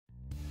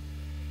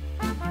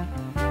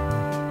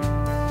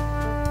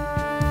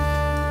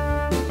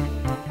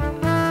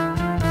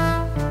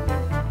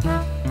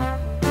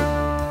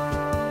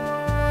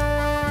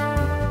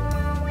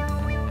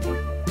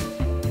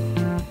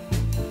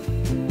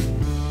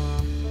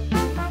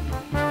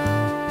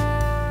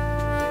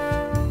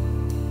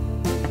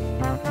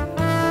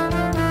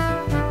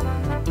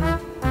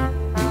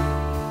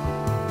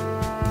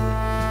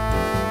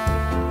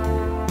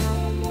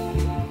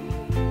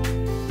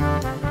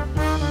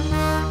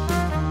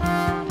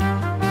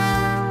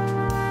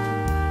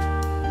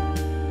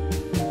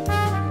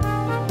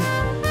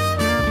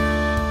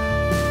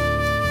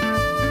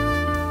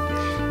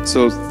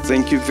So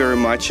thank you very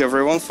much,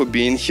 everyone, for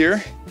being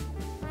here.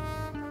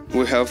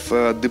 We have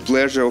the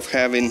pleasure of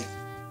having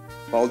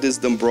Valdіс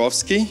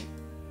Домбровскіс.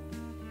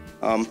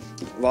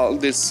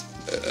 Valdis,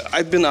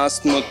 I've been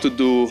asked not to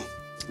do,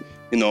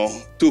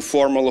 too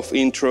formal of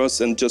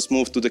intros and just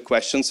move to the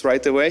questions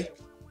right away.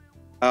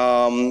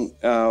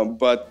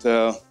 But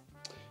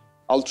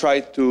I'll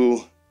try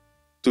to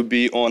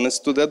be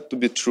honest to that, to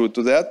be true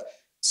to that.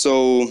 So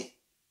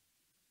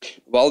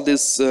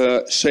Valdis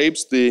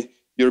shapes the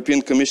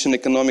European Commission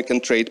economic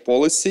and trade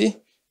policy,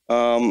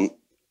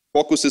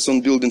 focuses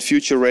on building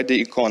future-ready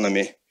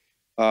economy.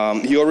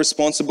 You're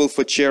responsible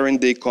for chairing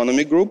the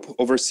economy group,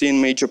 overseeing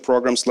major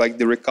programs like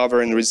the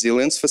Recovery and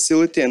Resilience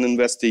Facility and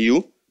InvestEU,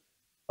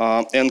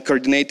 and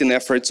coordinating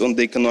efforts on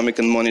the Economic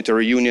and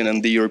Monetary Union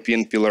and the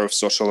European Pillar of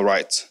Social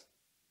Rights.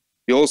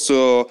 You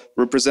also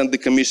represent the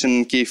Commission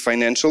in key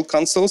financial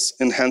councils,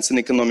 enhancing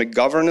economic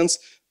governance,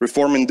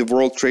 reforming the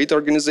World Trade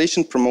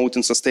Organization,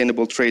 promoting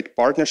sustainable trade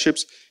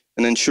partnerships,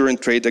 and ensuring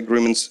trade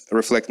agreements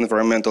reflect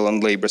environmental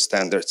and labor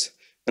standards.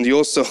 And you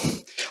also,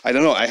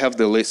 I have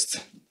the list,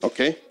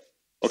 okay,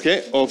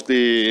 of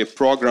the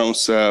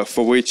programs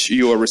for which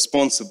you are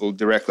responsible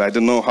directly. I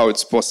don't know how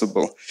it's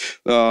possible.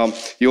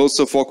 You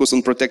also focus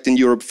on protecting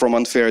Europe from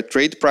unfair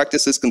trade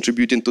practices,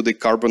 contributing to the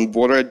carbon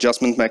border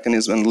adjustment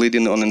mechanism, and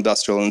leading on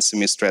industrial and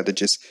SME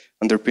strategies,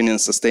 underpinning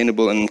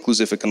sustainable and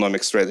inclusive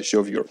economic strategy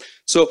of Europe.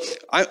 So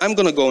I'm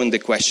going to go in the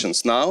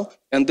questions now,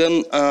 and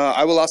then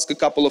I will ask a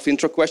couple of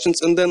intro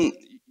questions, and then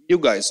you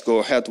guys go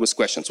ahead with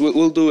questions.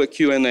 We'll do a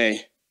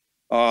Q&A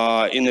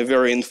in a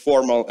very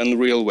informal and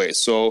real way.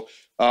 So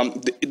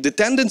the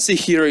tendency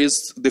here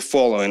is the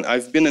following.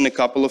 I've been in a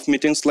couple of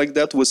meetings like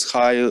that with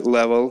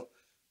high-level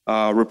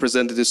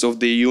representatives of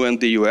the EU and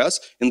the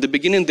US. In the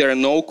beginning, there are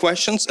no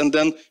questions, and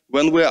then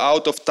when we're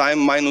out of time,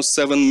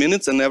 -7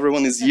 minutes, and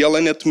everyone is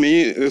yelling at me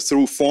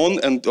through phone,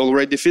 and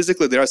already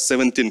physically, there are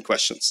 17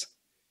 questions.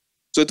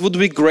 So it would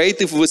be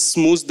great if we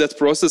smooth that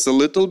process a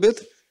little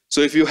bit.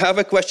 So if you have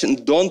a question,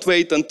 don't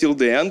wait until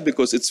the end,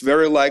 because it's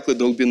very likely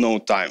there'll be no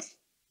time.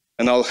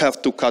 And I'll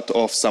have to cut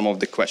off some of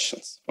the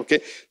questions, okay?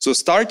 So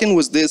starting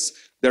with this,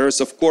 there is,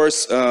 of course,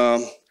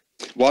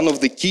 one of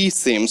the key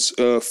themes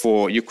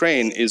for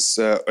Ukraine is,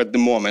 at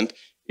the moment,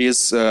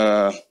 is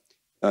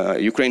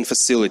Ukraine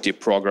facility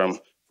program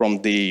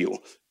from the EU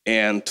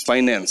and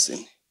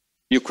financing.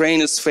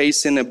 Ukraine is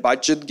facing a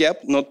budget gap,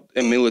 not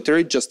a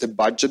military, just a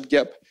budget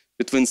gap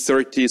between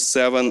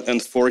 37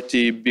 and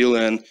 40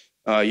 billion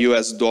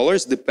US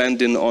dollars,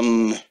 depending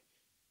on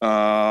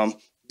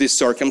the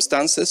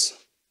circumstances,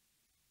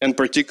 in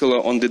particular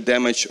on the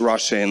damage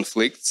Russia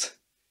inflicts.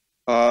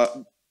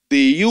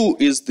 The EU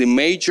is the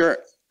major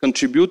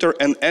contributor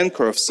and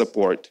anchor of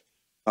support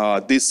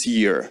this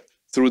year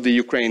through the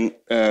Ukraine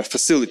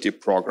facility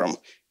program.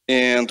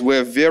 And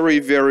we're very,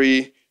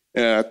 very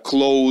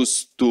close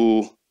to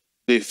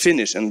the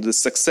finish and the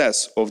success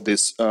of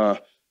this,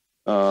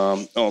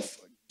 of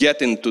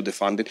getting to the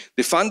funding.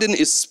 The funding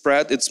is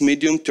spread, it's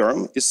medium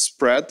term, is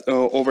spread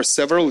over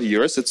several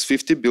years, it's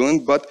 50 billion,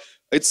 but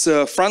it's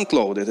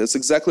front-loaded. It's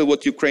exactly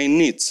what Ukraine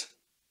needs.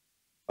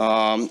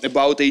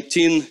 About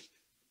 18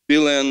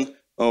 billion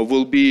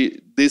will be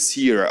this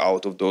year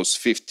out of those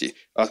 50,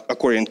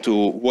 according to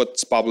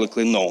what's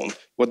publicly known.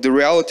 What the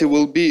reality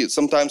will be,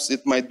 sometimes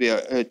it might be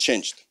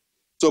changed.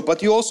 So,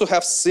 but you also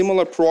have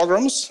similar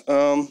programs,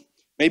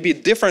 maybe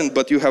different,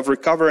 but you have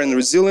recovery and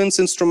resilience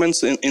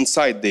instruments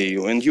inside the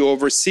EU, and you're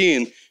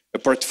overseeing a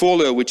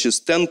portfolio which is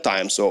 10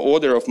 times or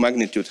order of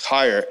magnitude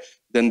higher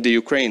than the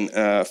Ukraine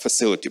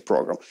facility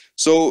program.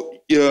 So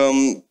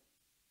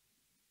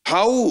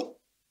how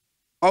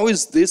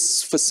is this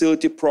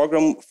facility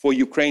program for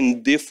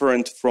Ukraine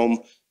different from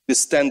the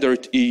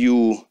standard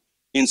EU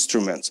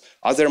instruments?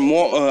 Are there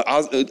more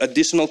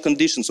additional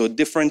conditions or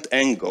different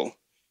angle?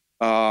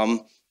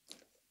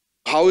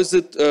 How is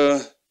it,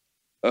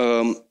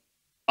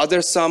 are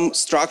there some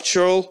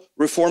structural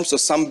reforms or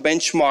some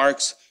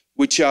benchmarks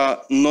which are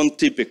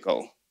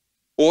non-typical?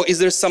 Or is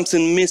there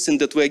something missing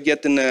that we're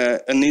getting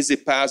an easy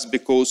pass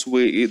because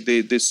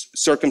this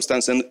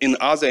circumstance and in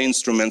other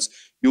instruments,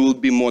 you will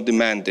be more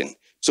demanding?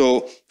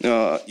 So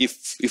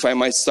if I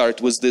might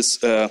start with this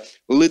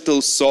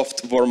little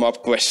soft warm-up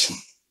question.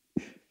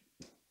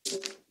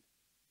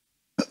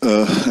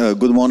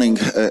 Good morning,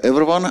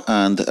 everyone,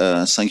 and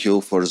thank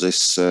you for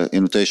this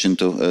invitation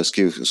to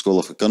Kyiv School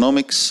of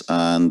Economics,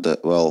 and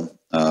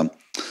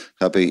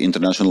happy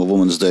International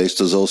Women's Day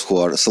to those who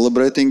are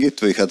celebrating it.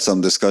 We had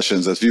some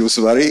discussions that views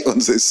vary on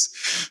this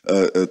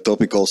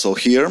topic also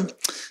here.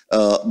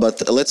 But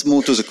let's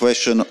move to the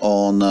question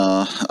on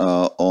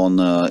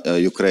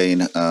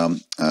Ukraine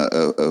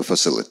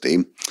facility.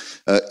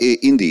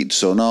 Indeed,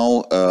 so now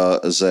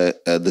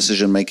the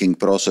decision-making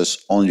process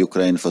on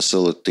Ukraine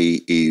facility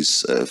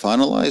is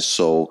finalized.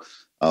 So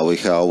we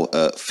have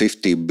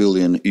 50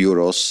 billion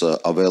euros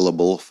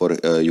available for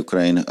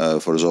Ukraine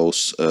for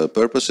those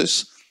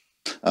purposes.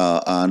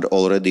 And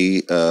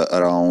already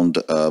around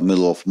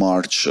middle of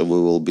March, we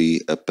will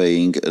be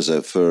paying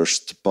the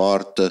first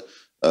part,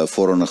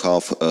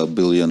 4.5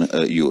 billion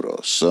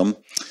euros.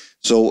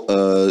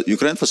 So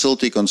Ukraine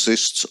facility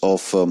consists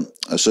of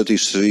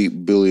 33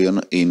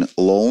 billion in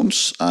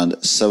loans and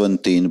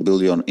 17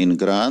 billion in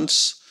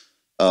grants.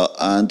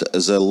 And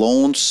the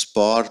loans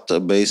part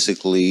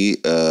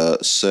basically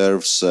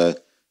serves a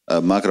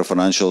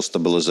macro-financial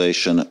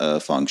stabilization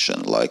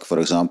function. Like, for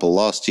example,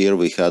 last year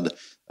we had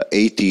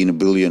 18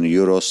 billion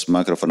euros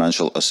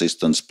macro-financial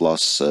assistance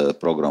plus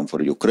program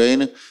for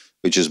Ukraine,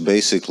 which is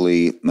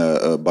basically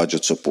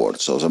budget support.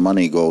 So the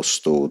money goes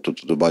to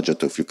the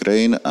budget of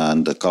Ukraine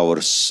and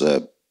covers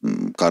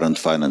current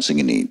financing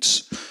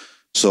needs.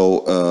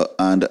 So,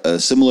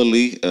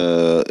 similarly,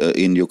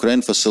 in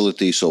Ukraine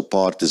facility, so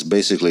part is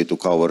basically to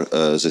cover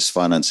this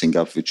financing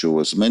gap which you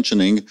was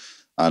mentioning,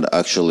 and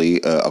actually,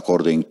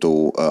 according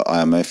to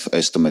IMF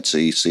estimates,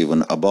 it's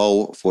even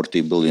above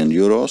 40 billion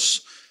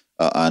euros.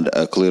 And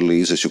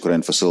clearly, this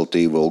Ukraine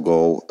facility will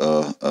go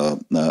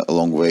a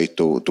long way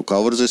to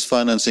cover this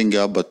financing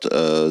gap, but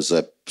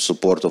the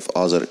support of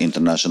other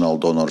international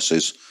donors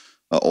is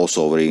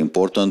also very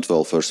important.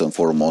 Well, first and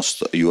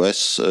foremost,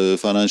 US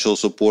financial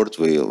support,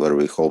 where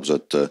we hope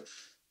that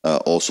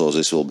also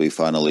this will be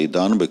finally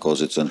done,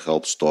 because it then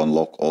helps to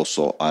unlock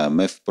also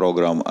IMF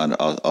program and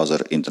other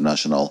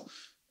international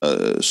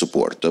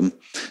support.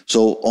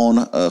 So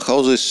on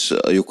how this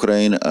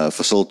Ukraine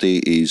facility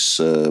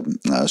is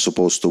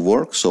supposed to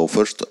work. So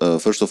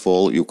first of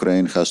all,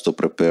 Ukraine has to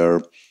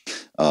prepare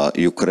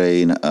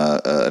Ukraine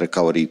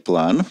recovery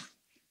plan.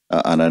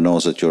 And I know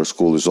that your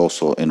school is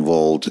also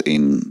involved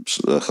in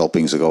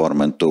helping the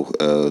government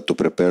to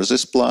prepare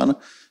this plan,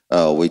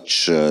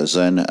 which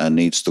then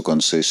needs to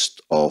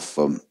consist of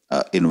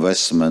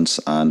investments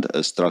and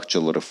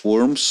structural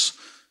reforms.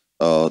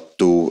 And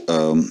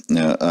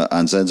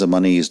then the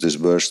money is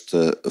disbursed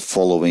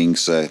following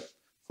the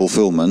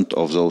fulfillment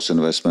of those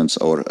investments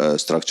or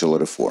structural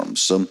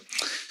reforms.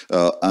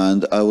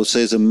 And I would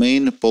say the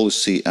main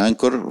policy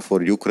anchor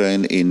for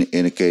Ukraine in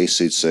any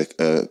case, it's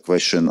a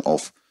question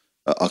of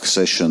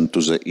accession to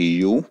the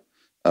EU,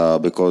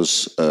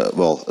 because,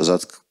 well,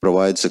 that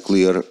provides a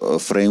clear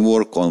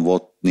framework on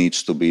what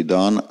needs to be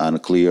done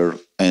and clear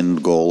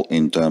end goal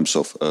in terms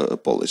of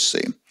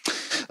policy.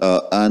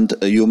 And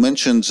you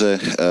mentioned the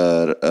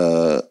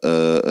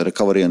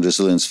Recovery and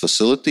Resilience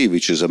Facility,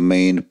 which is a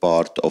main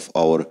part of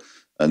our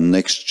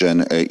next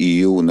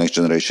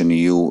generation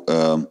EU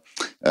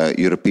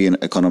European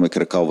Economic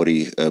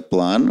Recovery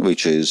Plan,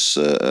 which is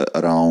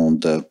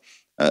around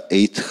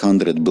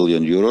 800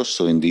 billion euros,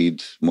 so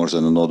indeed more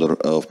than an order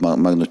of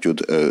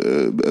magnitude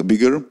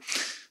bigger.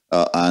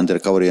 And the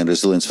Recovery and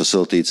Resilience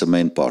Facility is a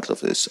main part of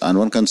this. And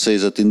one can say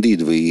that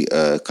indeed we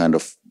kind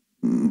of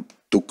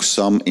took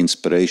some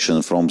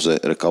inspiration from the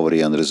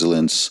Recovery and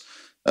Resilience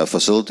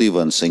Facility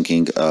when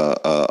thinking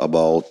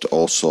about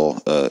also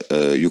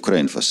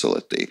Ukraine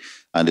facility.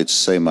 And it's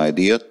the same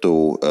idea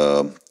to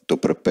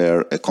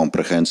prepare a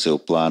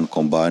comprehensive plan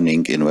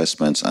combining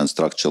investments and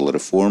structural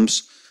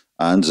reforms,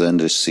 and then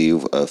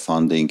receive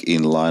funding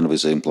in line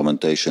with the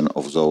implementation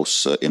of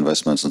those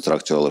investments and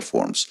structural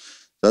reforms.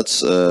 That's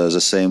the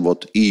same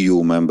what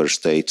EU member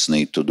states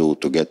need to do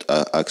to get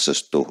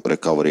access to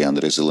Recovery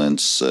and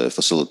Resilience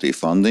Facility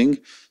funding.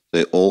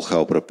 They all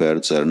have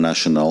prepared their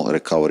national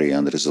recovery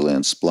and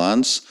resilience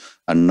plans,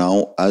 and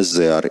now as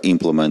they are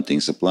implementing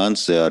the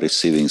plans, they are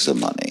receiving the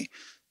money.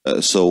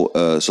 So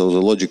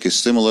the logic is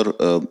similar.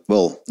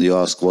 Well, you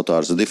ask what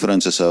are the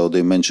differences. I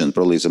already mentioned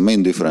probably the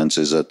main difference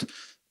is that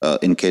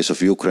in case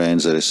of Ukraine,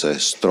 there is a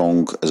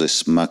strong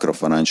this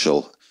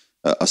macro-financial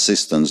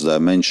assistance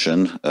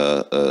dimension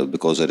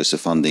because there is a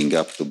funding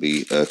gap to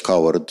be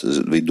covered.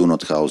 We do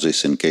not have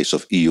this in case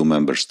of EU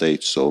member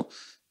states. So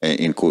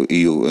in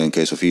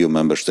case of EU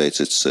member states,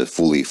 it's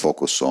fully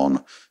focused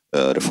on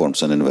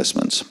reforms and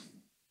investments.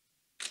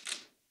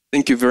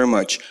 Thank you very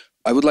much.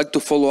 I would like to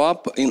follow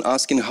up in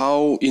asking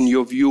how, in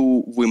your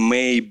view, we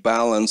may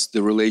balance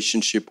the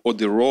relationship or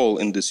the role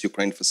in this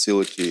Ukraine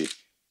facility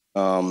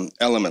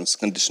elements,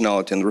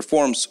 conditionality and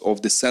reforms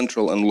of the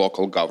central and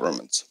local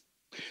governments.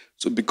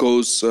 So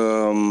because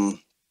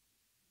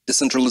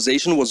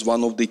decentralization was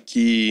one of the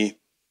key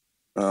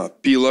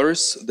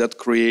pillars that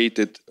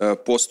created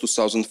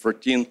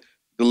post-2014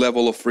 the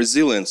level of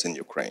resilience in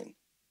Ukraine.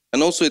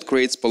 And also it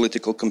creates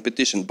political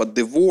competition. But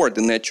the war,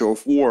 the nature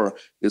of war,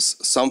 is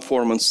some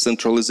form of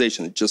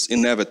centralization. It's just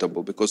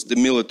inevitable because the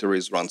military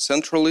is run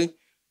centrally,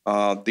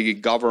 the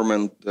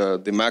government,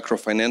 the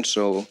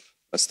macro-financial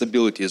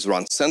stability is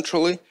run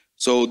centrally.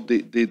 So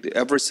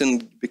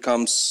everything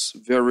becomes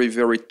very,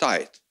 very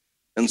tight.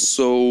 And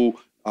so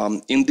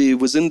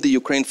within the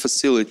Ukraine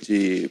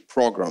facility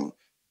program,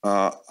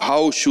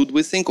 how should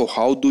we think, or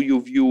how do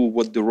you view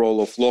what the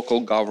role of local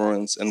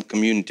governments and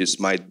communities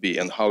might be,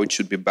 and how it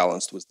should be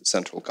balanced with the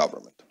central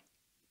government?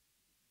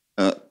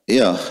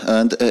 Yeah,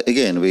 and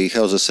again, we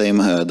have the same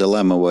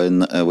dilemma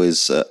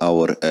with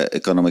our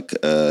economic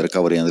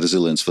recovery and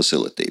resilience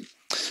facility.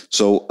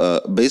 So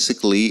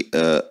basically,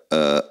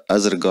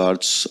 as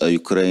regards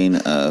Ukraine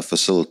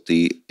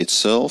facility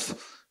itself,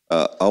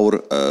 our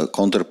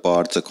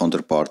counterpart, the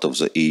counterpart of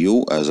the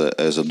EU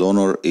as a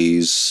donor,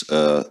 is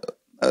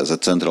the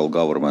central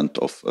government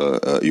of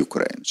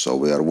Ukraine. So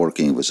we are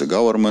working with the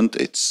government,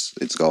 its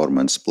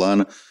government's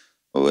plan,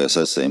 we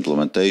assess the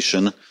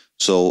implementation.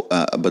 So,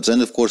 but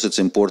then of course it's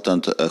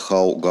important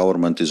how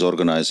government is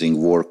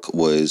organizing work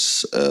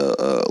with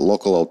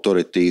local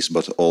authorities,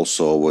 but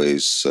also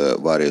with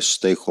various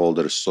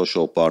stakeholders,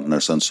 social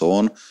partners, and so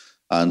on.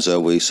 And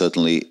we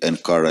certainly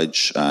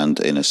encourage and,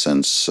 in a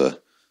sense,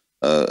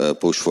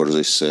 push for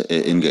this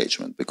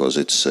engagement, because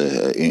it's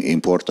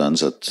important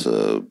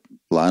that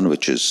plan,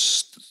 which is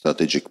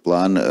strategic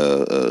plan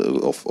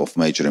of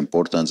major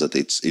importance, that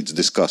it's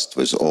discussed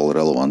with all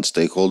relevant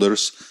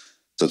stakeholders,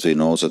 that we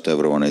know that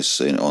everyone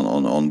is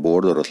on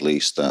board, or at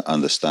least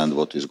understand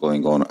what is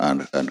going on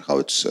and how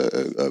it's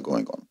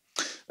going on.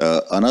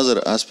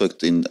 Another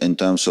aspect in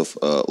terms of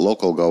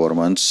local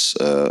governments,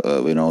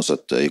 we know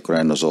that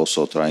Ukraine is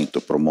also trying to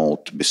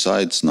promote,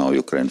 besides now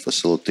Ukraine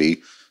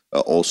facility,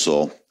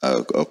 also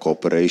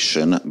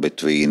cooperation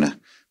between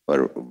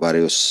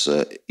various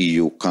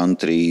EU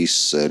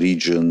countries,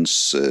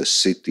 regions,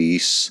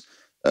 cities,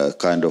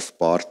 kind of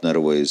partner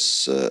with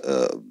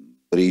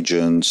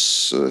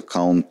regions,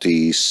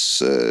 counties,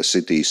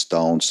 cities,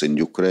 towns in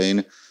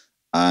Ukraine,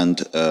 and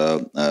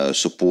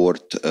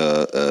support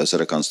the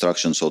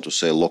reconstruction, so to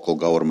say, local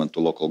government to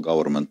local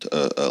government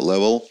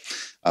level.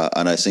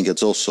 And I think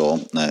it's also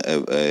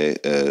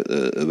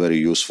a very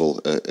useful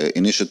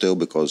initiative,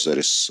 because there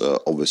is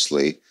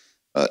obviously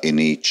in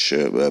each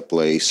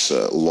place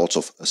lots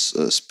of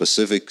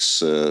specific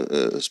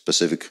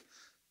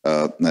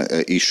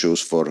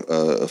issues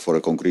for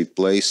a concrete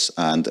place,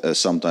 and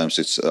sometimes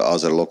it's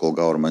other local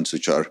governments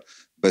which are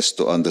best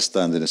to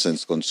understand, in a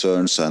sense,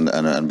 concerns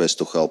and best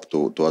to help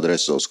to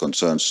address those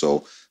concerns.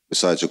 So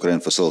besides Ukraine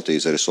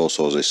facilities, there is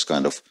also this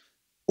kind of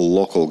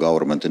local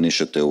government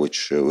initiative,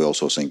 which we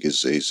also think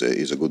is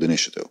a good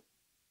initiative.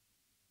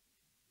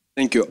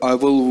 Thank you. I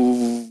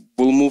will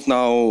move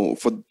now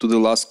to the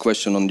last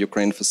question on the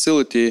Ukraine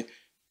facility.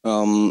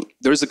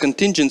 There is a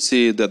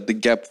contingency that the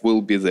gap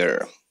will be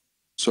there.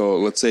 So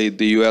let's say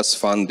the US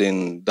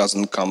funding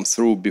doesn't come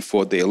through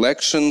before the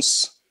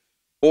elections,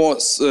 or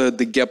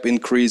the gap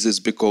increases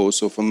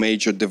because of a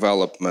major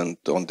development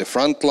on the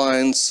front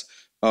lines,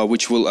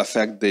 which will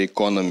affect the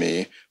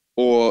economy,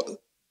 or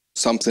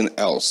something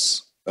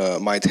else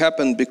might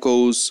happen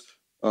because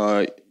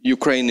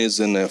Ukraine is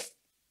in a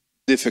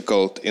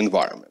difficult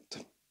environment.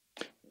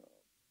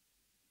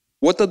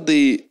 What are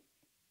the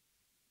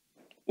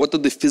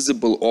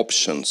feasible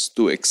options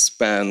to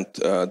expand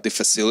the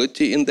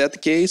facility in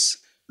that case?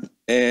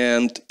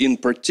 And in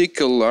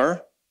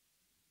particular,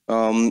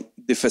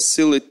 the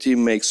facility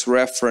makes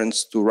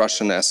reference to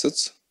Russian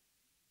assets,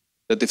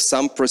 that if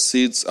some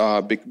proceeds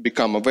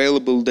become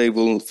available, they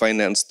will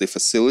finance the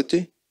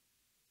facility.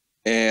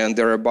 And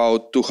there are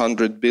about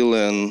 200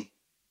 billion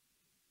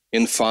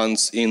in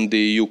funds in the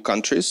EU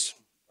countries,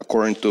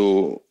 according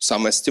to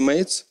some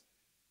estimates.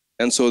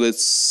 And so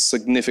that's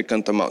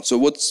significant amount. So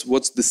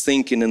what's the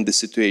thinking and the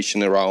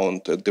situation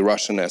around the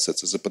Russian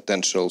assets as a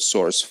potential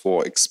source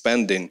for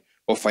expanding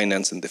or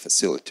financing the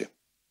facility?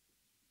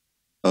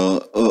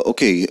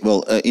 Okay,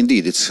 well,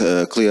 indeed, it's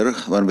clear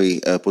when we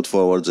put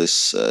forward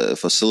this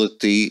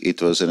facility,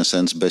 it was in a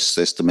sense best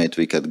estimate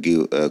we could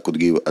give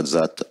at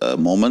that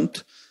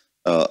moment.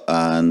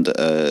 And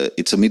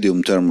it's a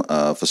medium-term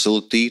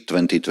facility,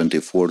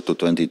 2024 to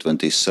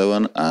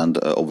 2027, and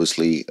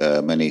obviously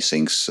many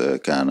things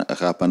can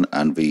happen,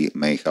 and we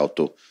may have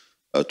to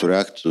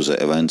react to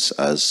the events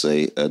as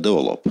they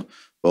develop.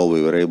 Well,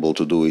 we were able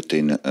to do it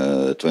in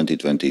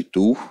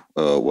 2022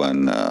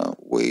 when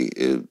we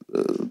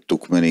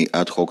took many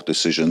ad hoc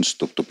decisions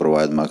to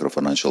provide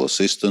macrofinancial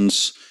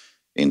assistance.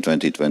 In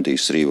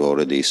 2023, we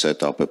already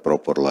set up a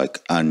proper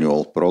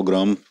annual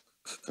program,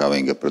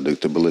 having a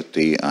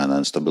predictability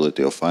and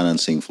stability of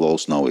financing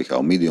flows. Now we have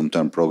a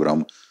medium-term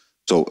program.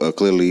 So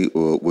clearly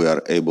we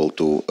are able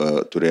to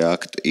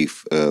react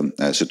if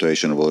a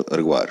situation will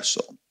require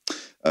so.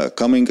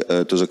 Coming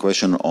to the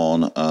question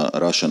on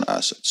Russian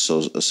assets.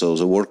 So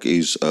the work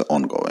is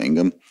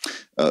ongoing.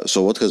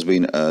 So what has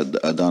been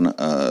done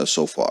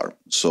so far?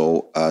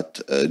 So at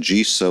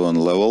G7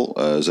 level,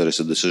 there is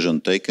a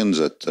decision taken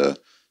that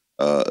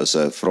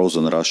the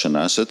frozen Russian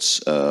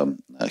assets,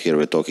 here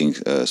we're talking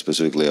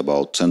specifically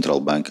about central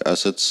bank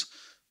assets,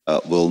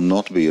 will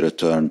not be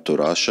returned to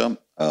Russia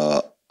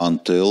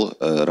until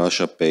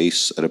Russia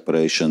pays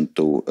reparation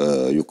to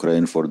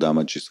Ukraine for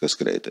damage it has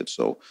created.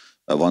 So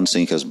one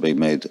thing has been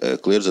made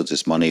clear, that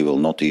this money will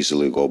not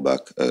easily go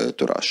back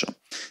to Russia.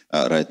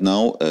 Right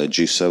now,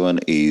 G7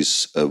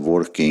 is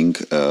working,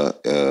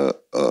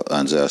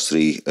 and there are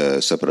three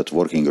separate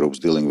working groups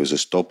dealing with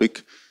this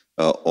topic,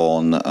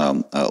 on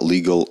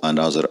legal and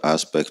other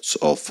aspects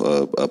of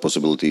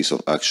possibilities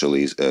of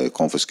actually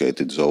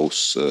confiscating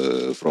those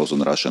frozen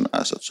Russian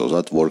assets. So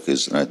that work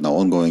is right now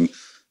ongoing.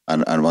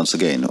 And once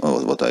again,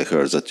 what I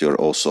heard, that you're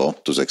also,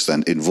 to the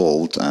extent,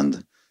 involved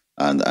and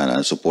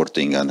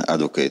supporting and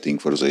advocating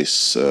for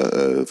this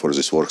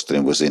work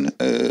stream within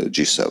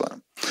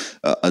G7.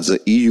 At the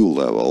EU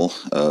level,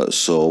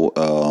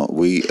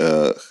 we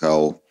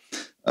have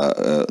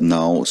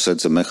now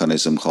sets a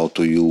mechanism how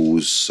to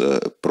use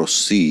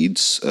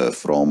proceeds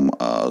from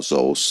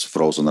those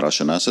frozen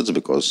Russian assets,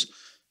 because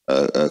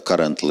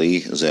currently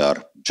they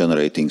are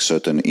generating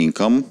certain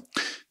income.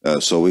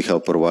 So we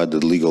have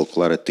provided legal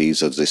clarity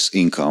that this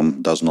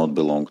income does not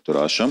belong to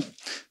Russia.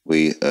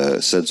 We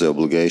set the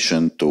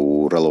obligation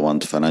to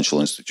relevant financial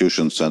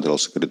institutions, central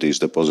securities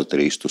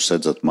depositories, to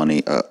set that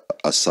money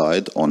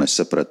aside on a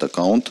separate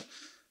account.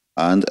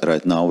 And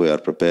right now we are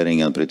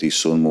preparing and pretty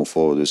soon move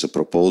forward with a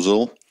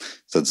proposal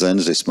that then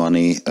this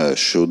money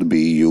should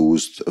be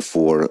used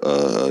for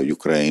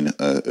Ukraine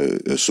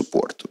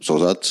support. So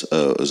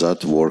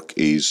that work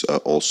is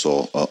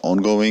also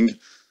ongoing.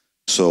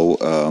 So,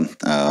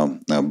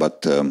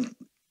 but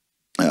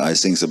I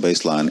think the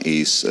baseline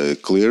is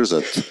clear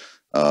that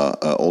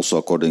also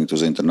according to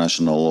the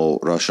international law,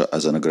 Russia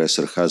as an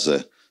aggressor has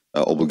an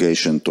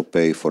obligation to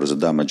pay for the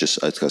damages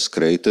it has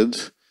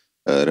created.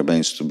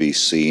 Remains to be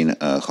seen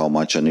how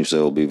much and if they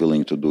will be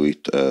willing to do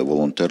it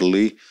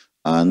voluntarily,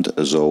 and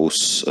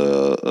those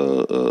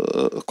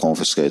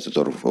confiscated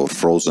or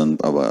frozen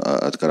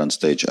at current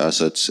stage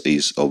assets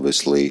is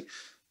obviously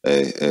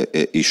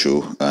a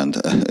issue and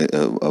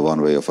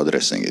one way of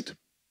addressing it.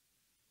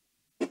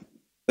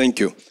 Thank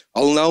you.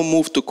 I'll now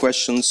move to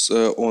questions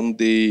on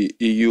the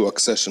EU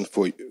accession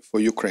for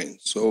Ukraine.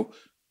 So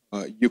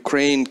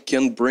Ukraine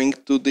can bring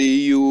to the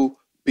EU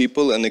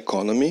people and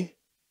economy.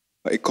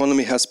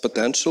 Economy has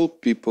potential.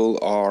 People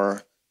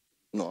are,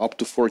 up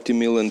to 40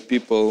 million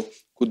people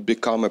could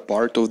become a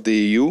part of the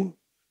EU.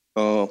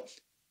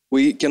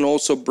 We can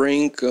also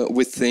bring,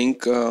 we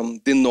think,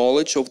 the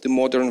knowledge of the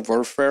modern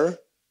warfare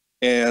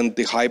and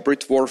the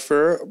hybrid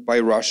warfare by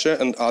Russia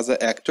and other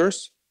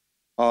actors.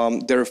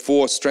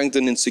 Therefore,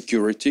 strengthening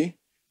security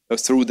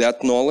through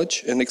that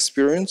knowledge and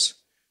experience.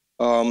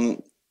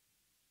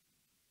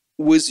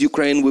 With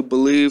Ukraine, we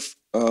believe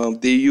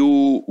the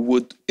EU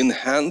would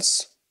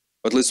enhance,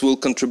 at least will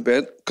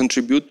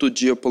contribute to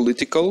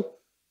geopolitical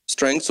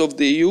strengths of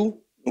the EU,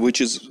 which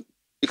is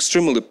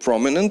extremely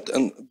prominent,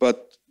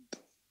 but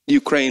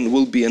Ukraine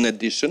will be an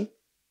addition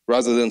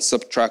rather than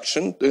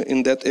subtraction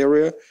in that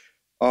area.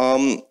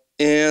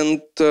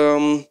 And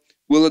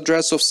we'll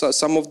address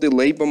some of the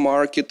labor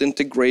market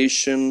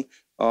integration,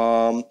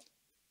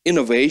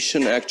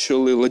 innovation,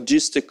 actually,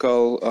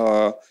 logistical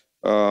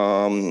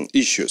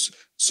issues.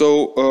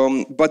 So,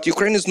 but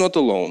Ukraine is not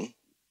alone.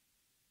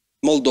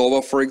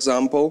 Moldova, for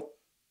example,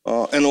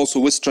 and also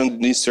with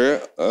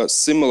Transnistria,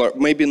 similar,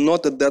 maybe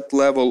not at that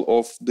level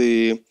of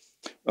the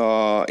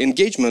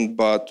engagement,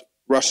 but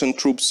Russian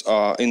troops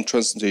are in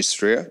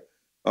Transnistria,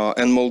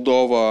 and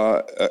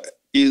Moldova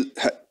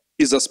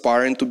is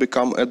aspiring to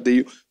become at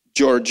the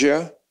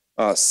Georgia,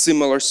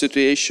 similar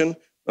situation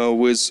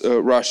with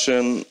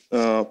Russian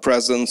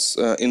presence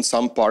in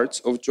some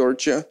parts of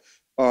Georgia.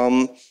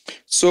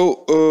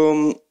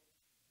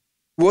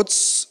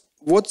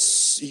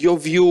 What's your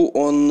view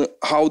on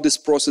how this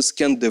process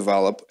can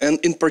develop, and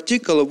in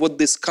particular what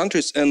these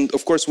countries, and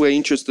of course we're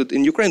interested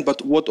in Ukraine,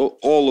 but what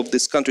all of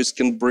these countries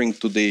can bring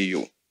to the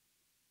EU?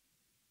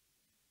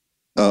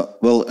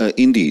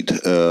 Indeed.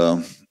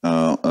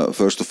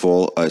 First of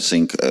all, I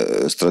think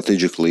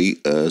strategically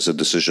the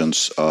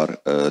decisions are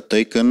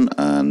taken,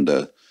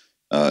 and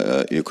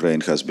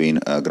Ukraine has been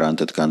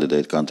granted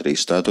candidate country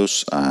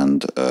status,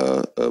 and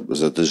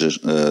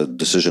the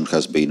decision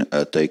has been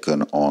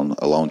taken on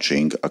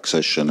launching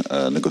accession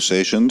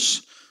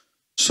negotiations.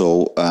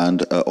 So,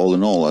 and all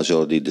in all, as you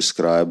already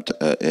described,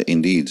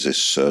 indeed,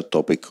 this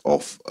topic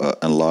of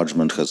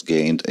enlargement has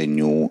gained a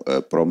new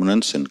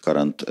prominence in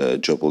current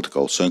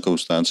geopolitical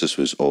circumstances,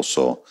 with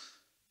also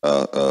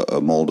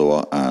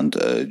Moldova and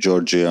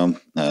Georgia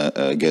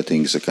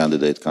getting the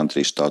candidate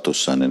country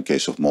status, and in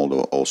case of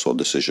Moldova, also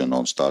decision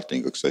on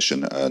starting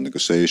accession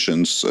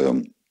negotiations.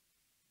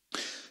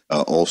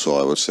 Also,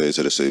 I would say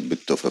there is a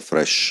bit of a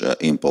fresh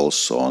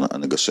impulse on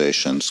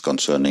negotiations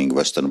concerning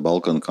Western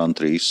Balkan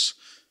countries.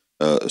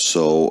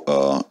 So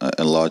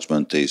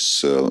enlargement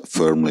is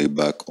firmly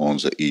back on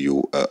the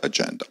EU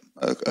agenda.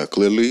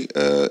 Clearly,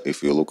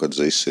 if you look at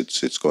this,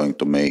 it's going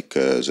to make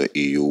the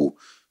EU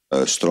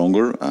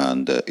stronger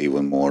and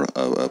even more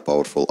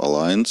powerful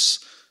alliance.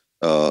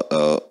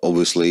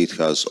 Obviously, it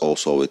has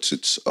also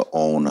its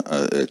own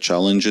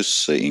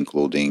challenges,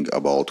 including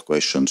about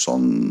questions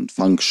on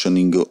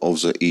functioning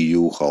of the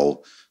EU,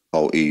 how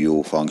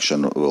EU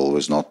function will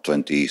with not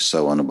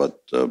 27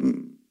 but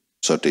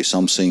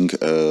 30-something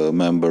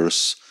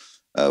members.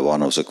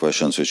 One of the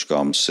questions which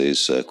comes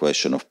is a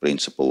question of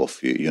principle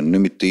of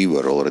unanimity,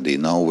 where already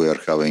now we are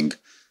having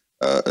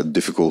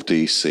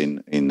difficulties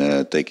in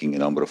taking a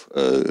number of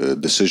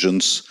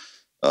decisions.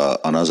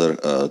 Another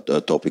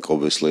topic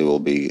obviously will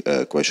be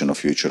a question of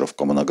future of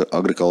common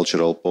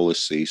agricultural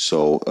policy.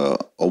 So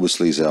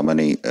obviously there are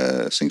many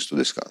things to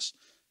discuss.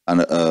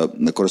 And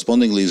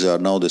correspondingly, there are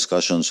now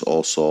discussions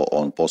also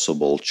on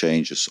possible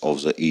changes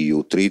of the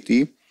EU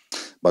treaty.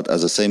 But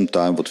at the same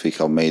time, what we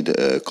have made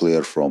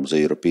clear from the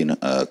European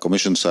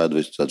Commission side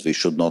is that we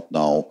should not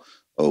now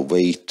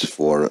wait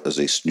for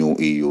this new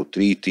EU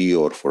treaty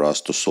or for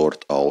us to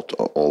sort out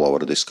all our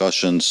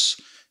discussions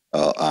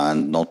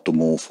and not to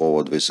move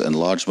forward with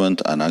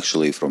enlargement. And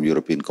actually, from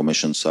European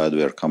Commission side,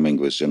 we are coming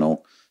with,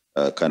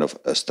 kind of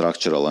a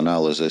structural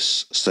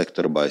analysis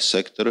sector by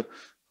sector,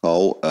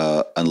 how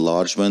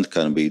enlargement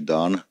can be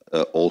done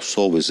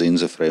also within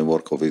the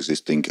framework of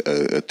existing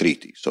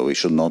treaty. So we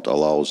should not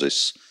allow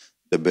this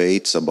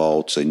debates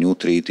about the new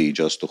treaty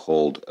just to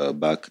hold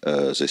back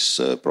this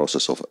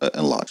process of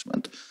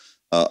enlargement.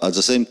 At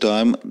the same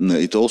time,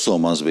 it also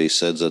must be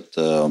said that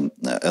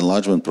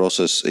enlargement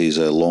process is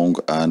a long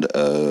and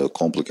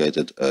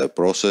complicated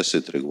process.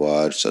 It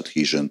requires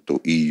adhesion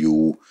to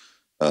EU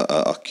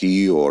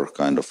acquis or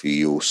kind of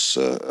EU's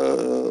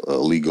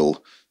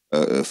legal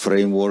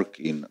framework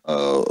in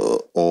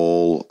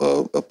all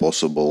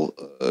possible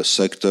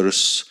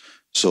sectors.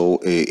 So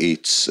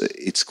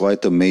it's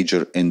quite a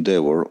major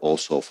endeavor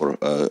also for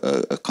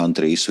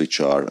countries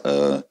which are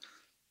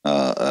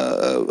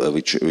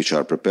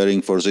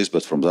preparing for this.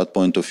 But from that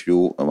point of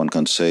view, one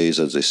can say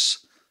that this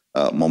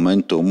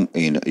momentum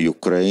in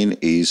Ukraine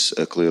is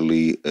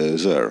clearly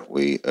there.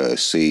 We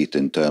see it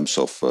in terms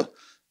of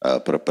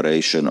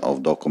preparation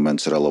of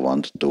documents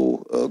relevant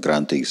to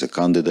granting the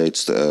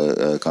candidates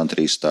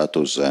country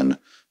status and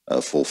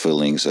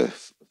fulfilling the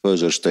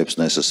further steps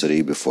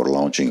necessary before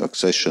launching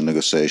accession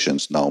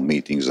negotiations, now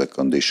meeting the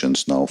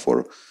conditions now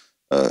for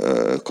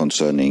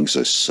concerning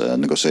this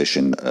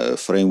negotiation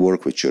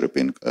framework, which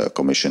European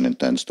Commission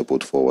intends to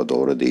put forward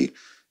already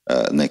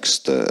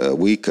next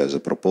week as a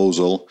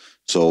proposal.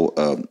 So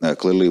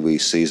clearly we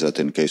see that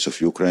in case of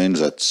Ukraine,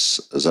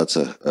 that's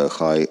a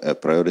high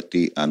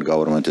priority, and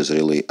government is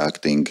really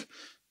acting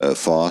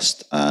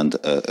fast and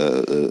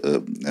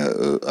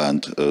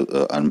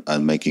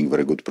making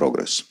very good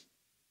progress.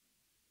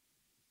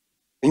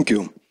 Thank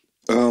you.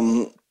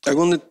 I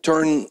want to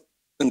turn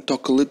and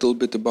talk a little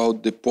bit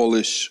about the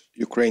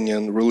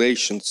Polish-Ukrainian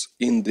relations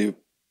in the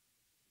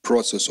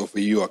process of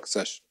EU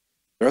accession.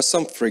 There are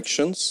some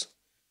frictions.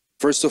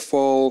 First of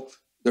all,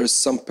 there's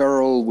some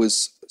parallel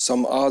with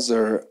some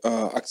other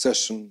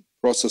accession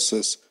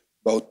processes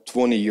about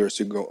 20 years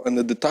ago. And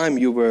at the time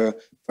you were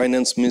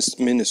finance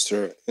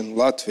minister in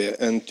Latvia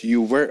and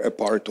you were a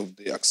part of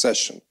the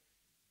accession.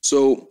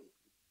 So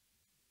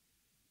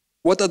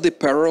what are the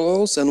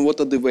parallels and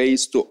what are the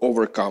ways to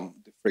overcome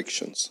the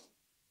frictions?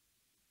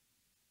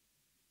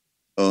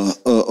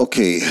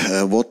 Okay,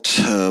 what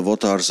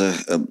are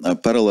the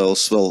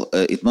parallels? Well,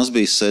 it must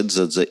be said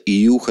that the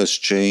EU has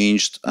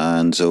changed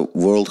and the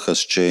world has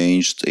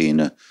changed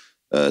in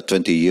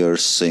 20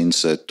 years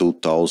since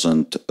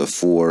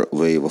 2004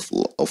 wave of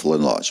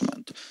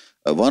enlargement.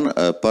 One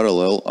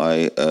parallel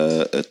I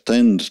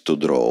tend to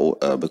draw,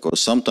 because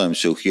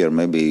sometimes you hear,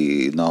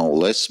 maybe now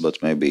less, but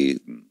maybe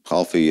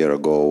half a year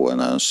ago,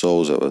 and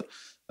so there were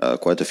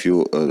quite a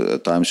few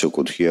times you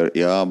could hear,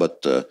 yeah,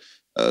 but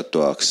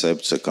to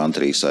accept the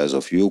country size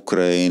of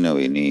Ukraine,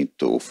 we need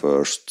to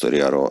first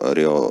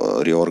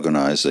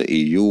reorganize the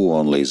EU,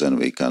 only then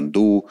we can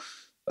do.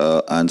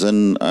 And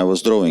then I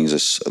was drawing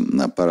this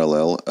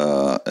parallel,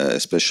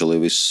 especially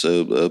with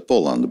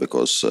Poland,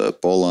 because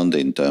Poland,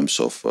 in terms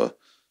of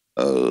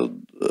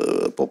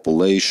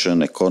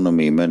population,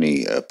 economy,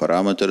 many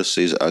parameters,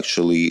 is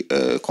actually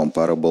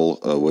comparable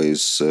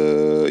with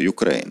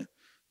Ukraine.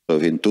 So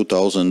in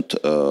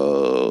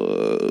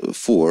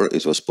 2004,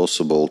 it was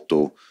possible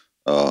to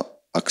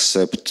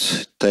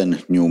accept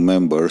 10 new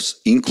members,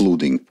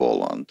 including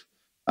Poland.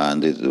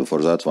 And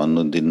for that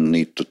one didn't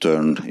need to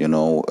turn,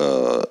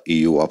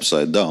 EU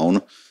upside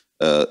down.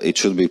 It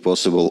should be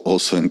possible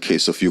also in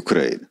case of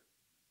Ukraine.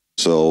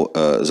 So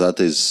that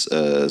is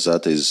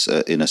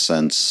in a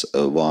sense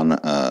one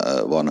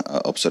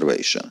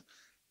observation.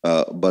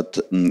 But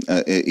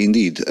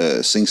indeed,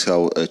 things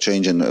have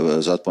changed in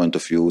that point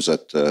of view.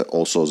 That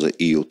also the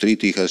EU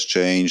treaty has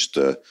changed.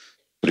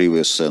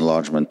 Previous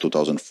enlargement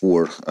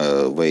 2004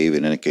 wave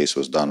in any case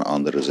was done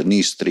under the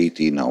Nice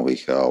Treaty. Now we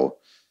have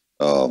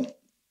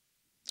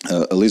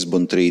a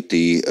Lisbon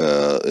Treaty.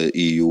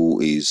 EU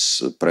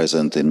is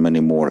present in many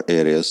more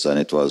areas than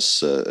it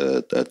was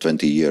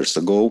 20 years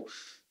ago.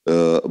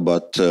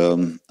 But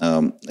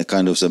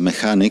kind of the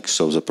mechanics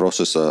of the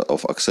process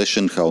of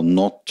accession have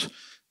not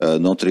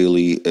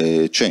really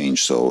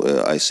changed. So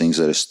I think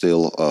there is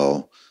still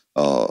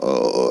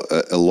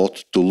a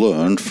lot to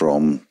learn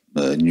from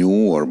new,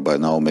 or by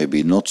now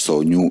maybe not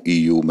so new,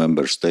 EU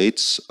member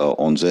states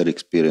on their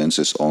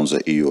experiences on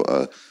the EU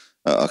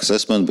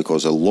assessment,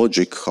 because the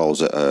logic how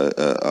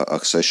the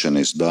accession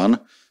is done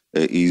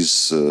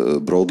is,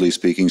 broadly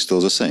speaking,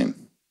 still the same.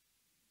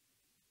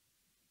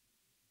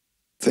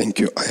 Thank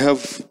you. I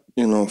have,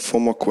 4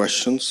 more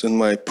questions in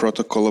my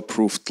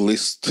protocol-approved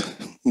list,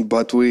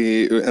 but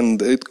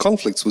it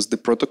conflicts with the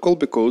protocol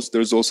because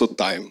there's also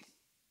time.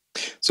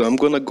 So I'm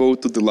going to go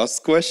to the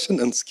last question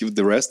and skip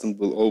the rest, and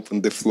we'll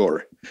open the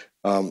floor.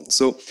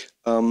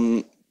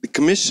 The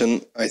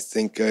Commission, I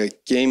think,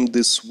 came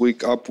this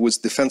week up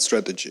with defense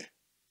strategy.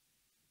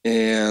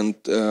 And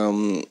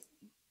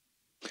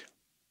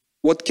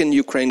what can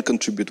Ukraine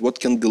contribute? What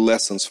can the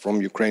lessons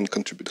from Ukraine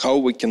contribute? How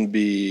we can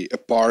be a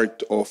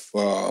part of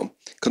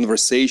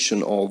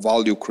conversation or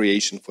value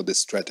creation for this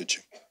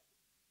strategy?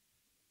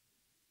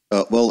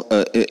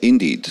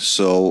 Indeed.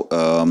 So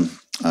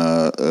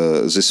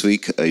this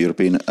week,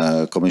 European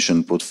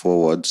Commission put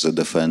forward the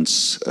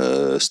defense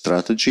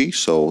strategy.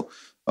 So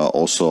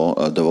also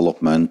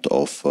development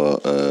of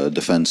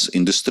defense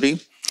industry.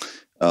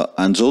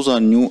 And those are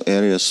new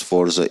areas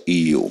for the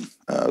EU,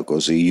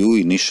 because the EU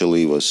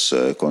initially was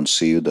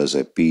conceived as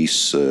a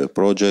peace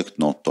project,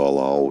 not to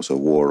allow the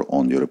war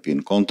on the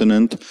European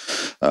continent.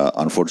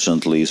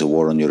 Unfortunately, the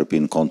war on the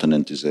European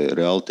continent is a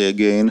reality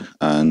again.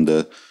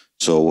 And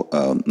so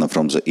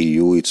from the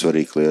EU, it's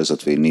very clear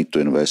that we need to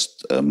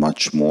invest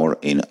much more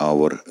in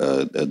our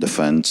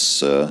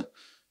defense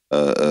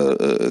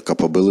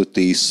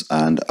capabilities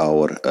and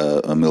our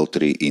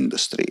military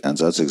industry. And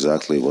that's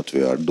exactly what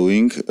we are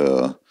doing.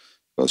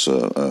 Because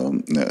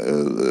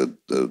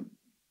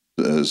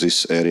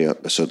this area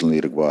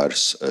certainly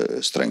requires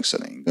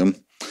strengthening.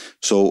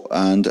 So,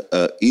 and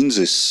in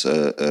this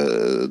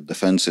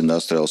defense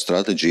industrial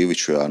strategy,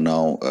 which we are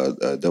now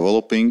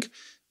developing,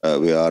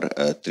 we are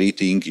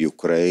treating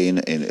Ukraine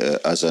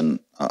as an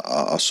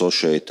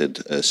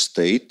associated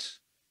state.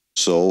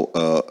 So,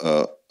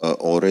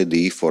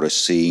 already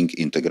foreseeing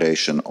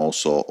integration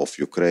also of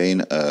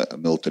Ukraine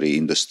military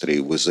industry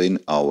within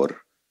our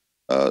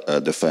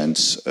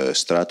defense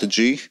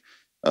strategy,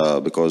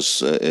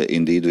 because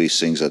indeed we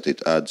think that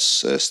it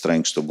adds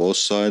strength to both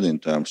sides in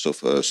terms of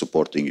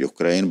supporting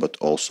Ukraine, but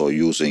also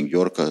using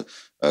your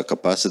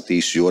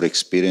capacities, your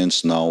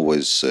experience now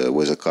with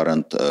the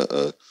current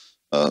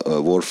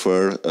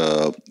warfare,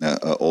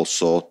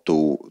 also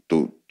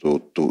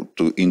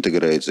to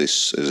integrate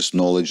this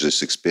knowledge,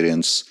 this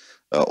experience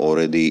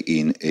already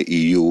in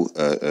EU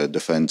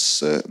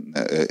defense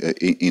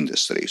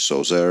industry.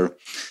 So there,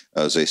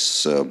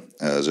 this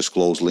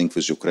close link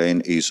with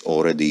Ukraine is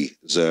already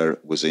there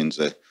within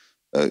the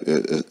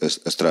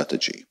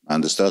strategy.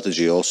 And the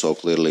strategy also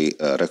clearly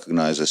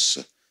recognizes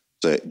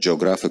the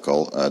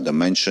geographical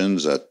dimension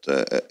that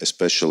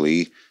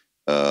especially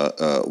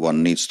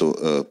one needs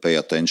to pay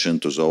attention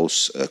to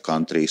those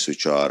countries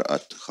which are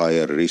at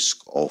higher risk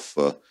of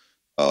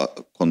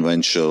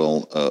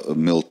conventional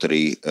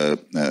military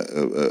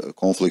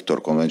conflict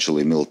or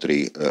conventionally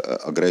military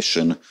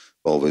aggression.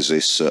 With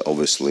this,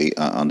 obviously,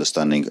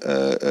 understanding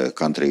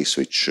countries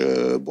which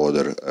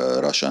border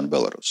Russia and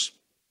Belarus.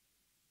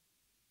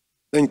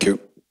 Thank you.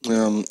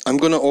 I'm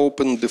going to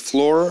open the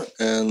floor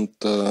and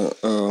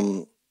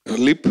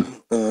Hlib,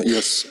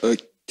 yes,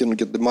 can you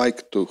get the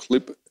mic to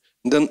Hlib?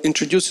 Then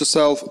introduce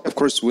yourself. Of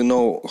course, we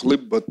know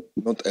Hlib, but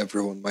not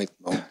everyone might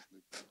know.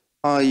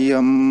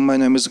 My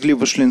name is Gleb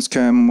Vashlinsky.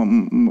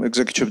 I'm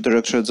Executive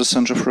Director at the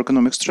Center for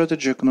Economic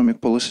Strategy, Economic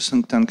Policy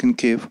think tank in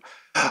Kyiv.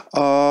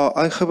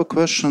 I have a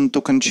question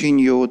to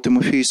continue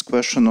Timofey's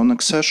question on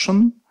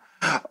accession.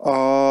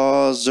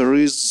 There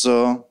is,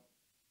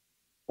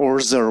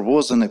 or there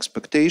was an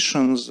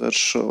expectation that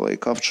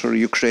like after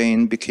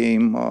Ukraine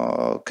became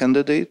a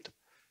candidate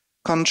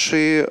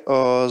country,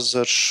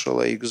 that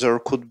like there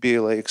could be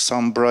like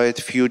some bright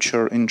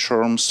future in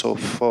terms of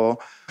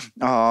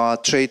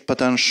trade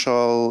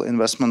potential,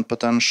 investment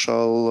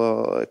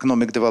potential,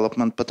 economic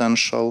development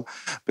potential,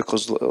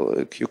 because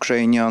like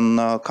Ukrainian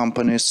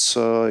companies,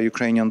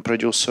 Ukrainian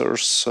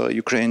producers,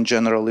 Ukraine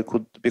generally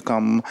could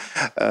become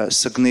a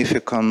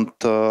significant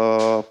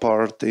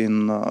part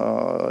in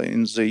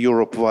the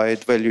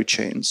Europe-wide value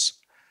chains.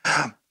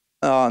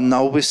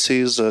 Now we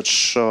see that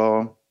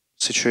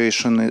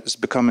situation is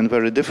becoming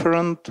very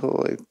different.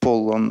 Like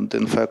Poland,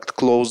 in fact,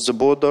 closed the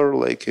border.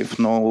 Like if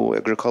not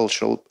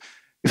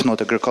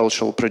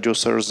agricultural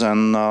producers,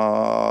 then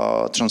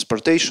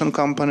transportation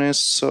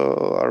companies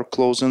are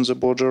closing the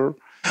border.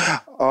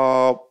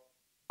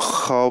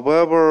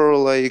 However,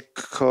 like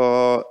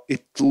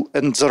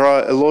and there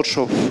are a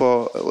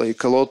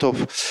lot of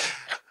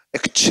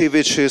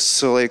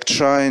activities like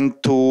trying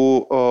to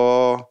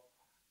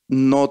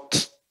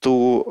not to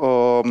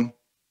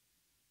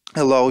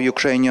allow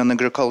Ukrainian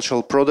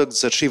agricultural products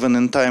that even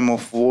in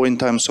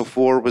times of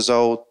war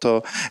without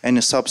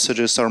any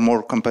subsidies are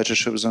more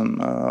competitive than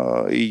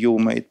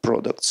EU-made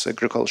products,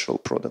 agricultural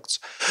products.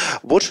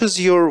 What is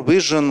your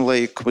vision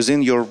like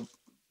within your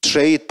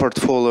trade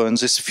portfolio and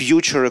this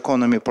future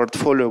economy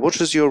portfolio?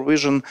 What is your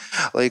vision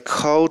like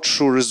how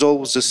to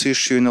resolve this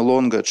issue in a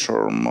longer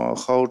term?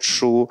 How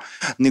to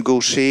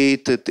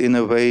negotiate it in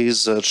a way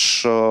that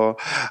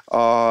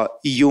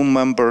EU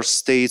member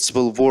states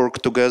will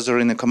work together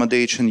in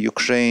accommodating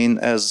Ukraine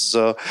as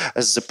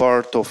the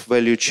part of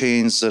value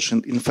chains that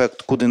in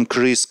fact could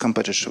increase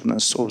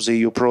competitiveness of the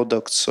EU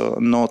products,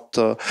 not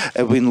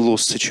a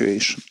win-lose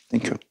situation?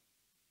 Thank you.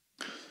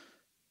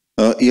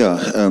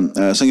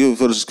 Thank you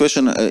for this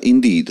question.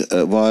 Indeed,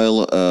 while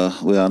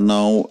we are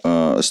now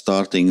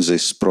starting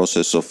this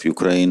process of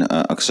Ukraine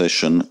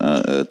accession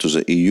to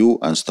the EU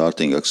and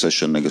starting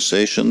accession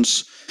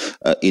negotiations,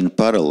 in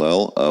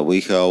parallel,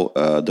 we have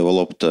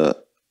developed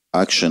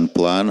action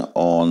plan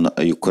on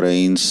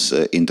Ukraine's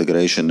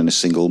integration in a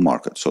single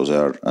market. So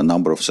there are a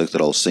number of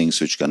sectoral things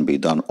which can be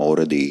done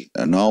already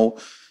now,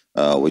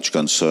 which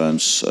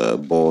concerns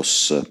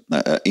both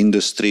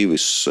industry,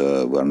 which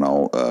we're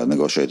now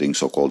negotiating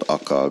so-called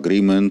ACA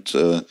agreement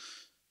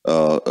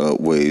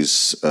with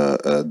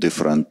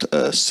different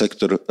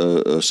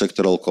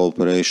sectoral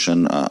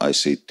cooperation,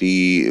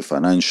 ICT,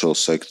 financial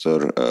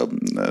sector,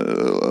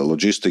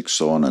 logistics,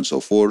 so on and so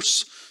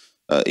forth,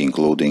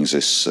 including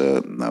this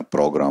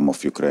program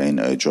of Ukraine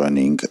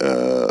joining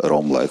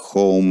Rome like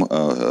home,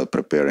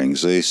 preparing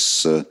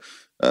this,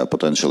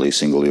 potentially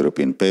single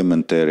European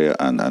payment area,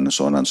 and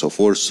so on and so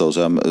forth. So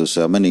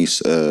there are many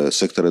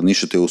sector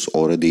initiatives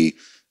already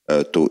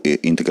to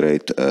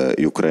integrate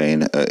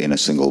Ukraine in a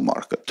single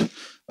market.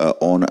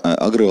 On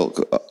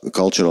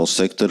agricultural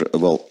sector,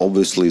 well,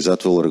 obviously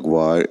that will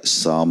require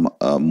some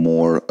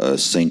more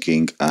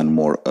thinking and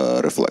more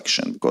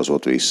reflection, because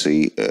what we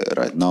see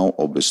right now,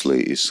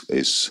 obviously,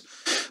 is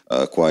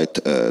quite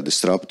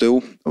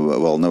disruptive.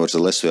 Well,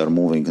 nevertheless, we are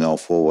moving now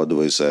forward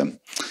with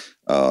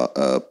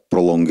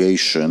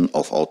prolongation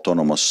of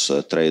autonomous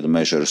trade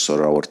measures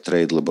or our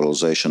trade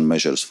liberalization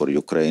measures for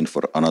Ukraine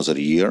for another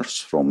year,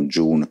 from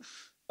June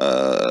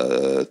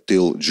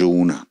till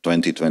June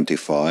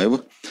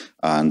 2025.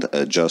 And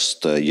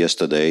just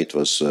yesterday it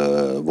was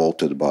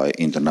voted by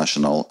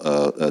International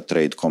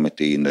Trade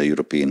Committee in the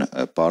European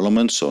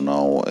Parliament. So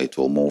now it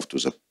will move to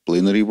the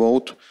plenary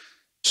vote.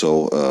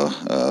 So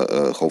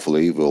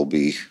hopefully we'll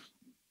be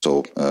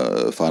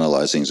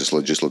finalizing this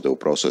legislative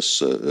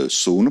process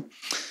soon.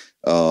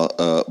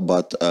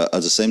 But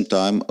at the same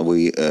time,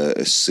 we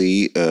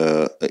see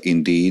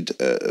indeed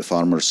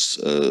farmers'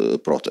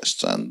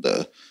 protests and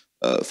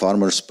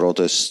farmers'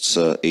 protests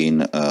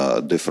in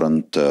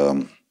different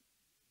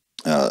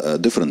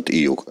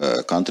EU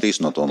countries,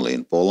 not only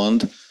in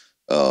Poland,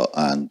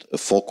 and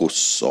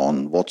focus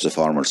on what the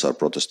farmers are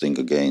protesting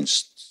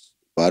against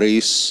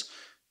varies.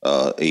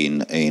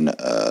 In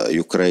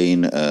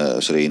Ukraine,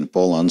 in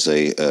Poland,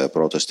 they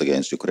protest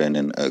against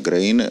Ukrainian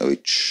grain,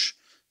 which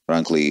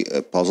frankly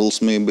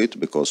puzzles me a bit,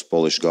 because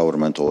Polish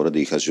government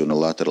already has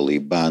unilaterally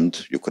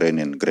banned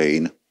Ukrainian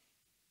grain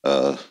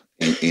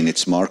in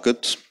its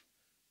market.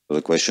 So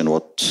the question,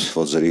 what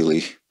the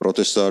really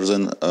protests are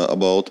then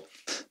about?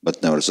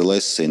 But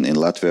nevertheless, in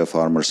Latvia,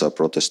 farmers are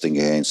protesting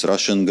against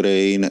Russian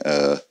grain.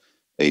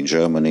 In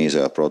Germany,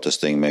 they are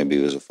protesting maybe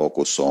with a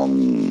focus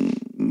on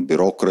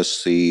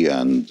bureaucracy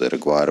and the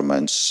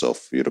requirements of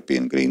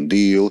European Green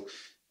Deal.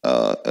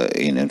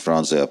 In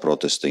France, they are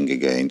protesting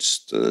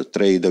against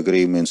trade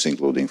agreements,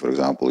 including, for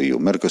example,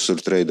 EU-Mercosur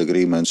trade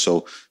agreements.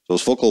 So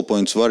those focal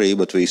points vary,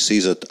 but we see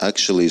that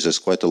actually there's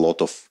quite a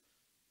lot of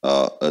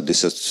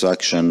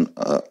dissatisfaction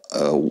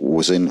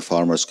within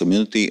farmers'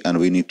 community, and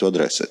we need to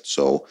address it.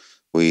 So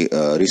we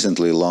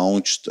recently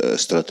launched a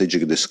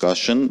strategic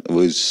discussion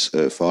with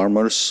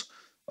farmers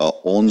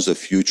on the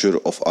future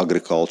of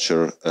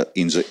agriculture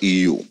in the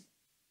EU.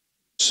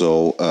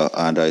 So,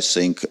 and I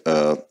think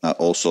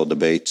also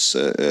debates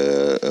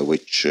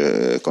which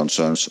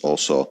concerns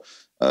also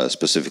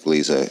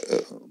specifically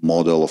the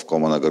model of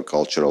common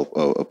agricultural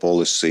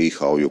policy,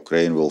 how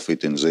Ukraine will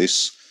fit in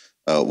this,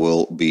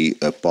 will be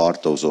a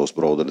part of those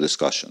broader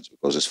discussions,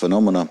 because this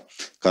phenomena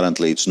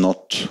currently it's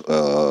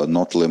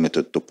not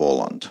limited to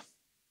Poland.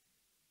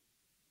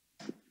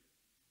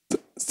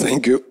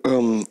 Thank you,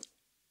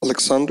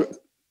 Alexander.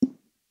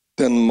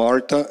 Then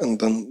Marta, and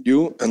then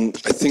you, and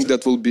I think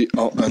that will be,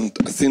 and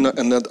Athena,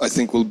 and that I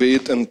think will be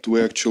it, and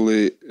we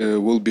actually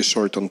will be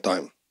short on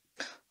time.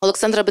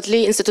 Олександра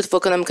Бетлій, Institute for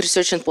Economic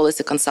Research and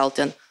Policy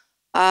Consulting.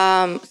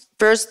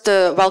 First,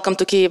 welcome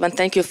to Kyiv, and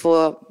thank you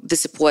for the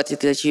support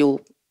that you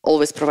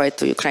always provide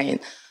to Ukraine.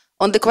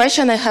 On the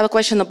question, I have a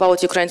question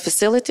about Ukraine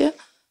facility.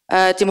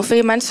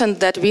 Timofey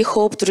mentioned that we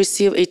hope to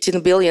receive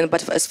 18 billion,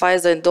 but as far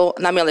as I know,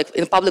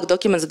 in public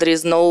documents, there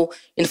is no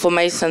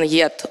information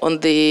yet on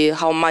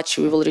how much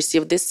we will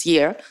receive this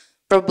year.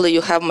 Probably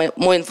you have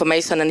more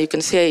information and you can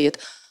share it.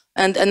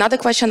 And another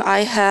question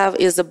I have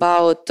is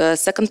about the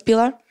second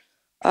pillar.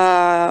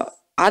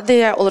 Are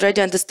they already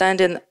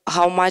understanding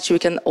how much we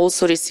can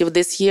also receive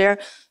this year,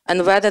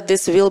 and whether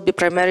this will be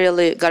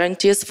primarily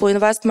guarantees for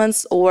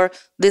investments or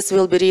this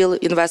will be real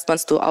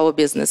investments to our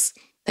business?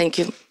 Thank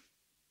you.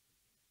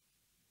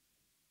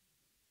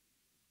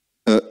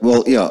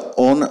 Well, yeah,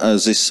 on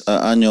this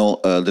annual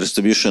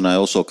distribution, I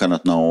also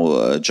cannot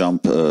now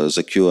jump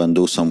the queue and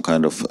do some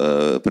kind of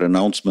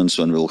pre-announcements.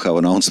 When we'll have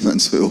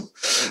announcements,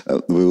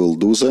 we will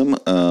do them.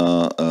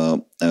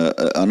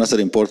 Another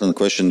important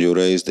question you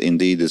raised,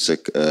 indeed, is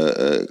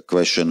a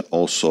question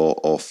also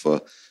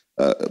of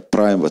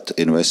private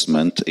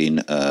investment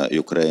in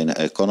Ukraine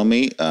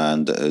economy,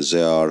 and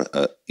there are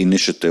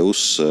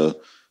initiatives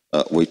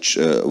which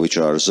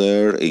are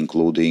there,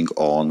 including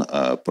on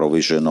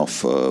provision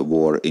of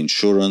war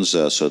insurance.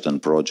 There are certain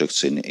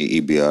projects in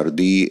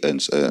EBRD,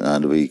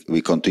 and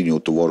we continue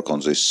to work on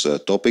this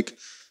topic,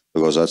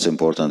 because that's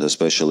important,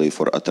 especially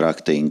for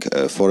attracting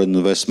foreign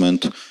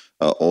investment.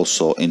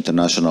 Also,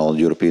 international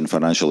European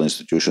financial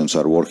institutions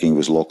are working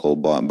with local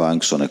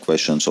banks on the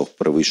questions of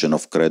provision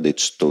of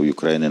credits to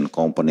Ukrainian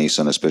companies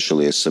and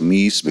especially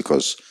SMEs,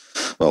 because,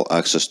 well,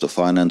 access to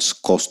finance,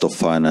 cost of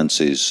finance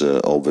is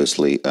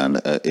obviously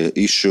an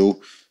issue.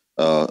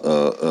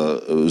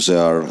 They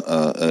are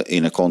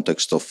in a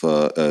context of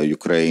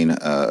Ukraine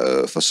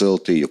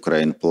facility,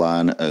 Ukraine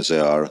plan.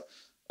 There are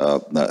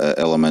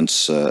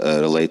elements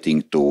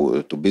relating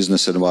to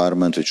business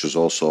environment, which is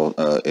also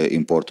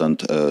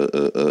important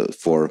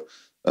for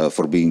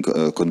being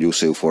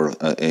conducive for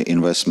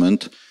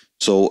investment.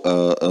 So,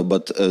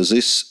 but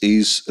this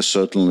is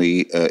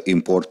certainly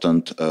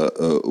important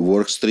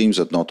work streams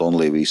that not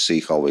only we see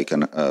how we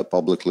can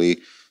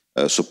publicly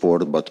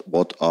support, but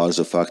what are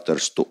the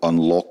factors to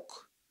unlock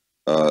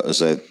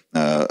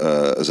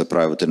the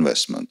private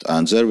investment.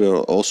 And there we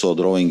are also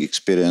drawing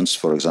experience,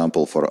 for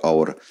example, for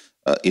our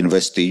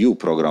InvestEU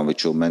program,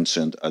 which you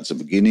mentioned at the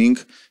beginning,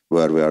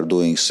 where we are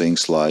doing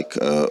things like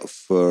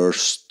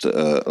first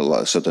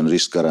certain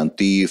risk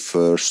guarantee,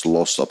 first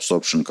loss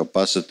absorption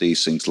capacity,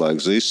 things like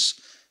this,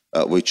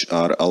 which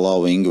are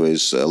allowing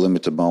with a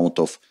limited amount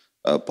of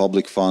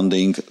public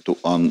funding to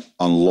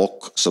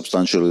unlock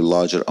substantially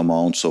larger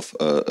amounts of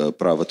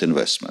private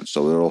investment.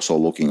 So we're also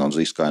looking on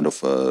these kind of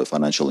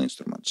financial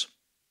instruments.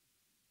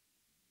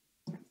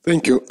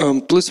 Thank you.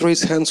 Please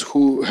raise hands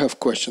who have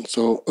questions.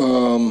 So,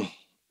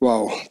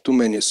 wow, too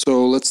many.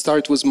 So let's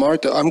start with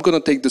Marta. I'm going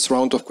to take this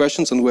round of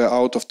questions and we're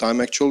out of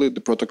time, actually.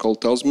 The protocol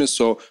tells me.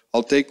 So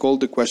I'll take all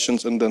the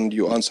questions and then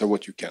you answer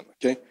what you can,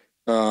 okay?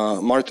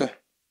 Marta?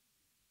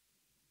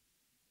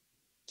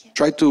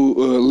 Try to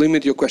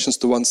limit your questions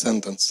to one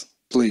sentence,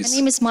 please. My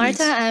name is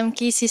Marta. I'm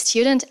KSE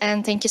student,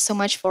 and thank you so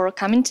much for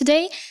coming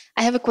today.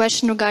 I have a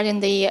question regarding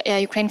the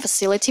Ukraine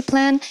facility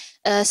plan.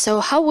 So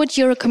how would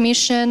your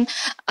commission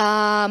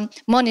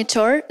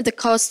monitor the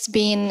costs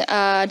being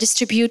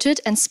distributed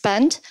and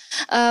spent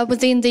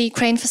within the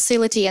Ukraine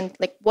facility, and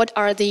like what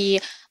are the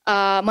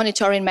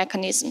monitoring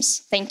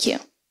mechanisms? Thank you.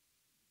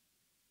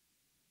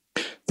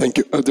 Thank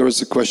you. There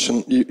was a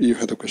question. You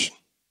had a question.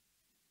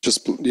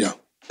 Just, yeah.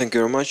 Thank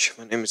you very much.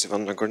 My name is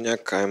Ivan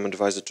Nagornyak. I am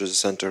advisor to the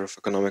Center of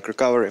Economic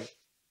Recovery.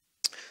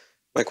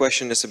 My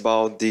question is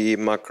about the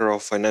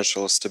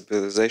macro-financial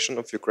stabilization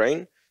of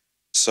Ukraine.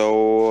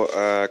 So,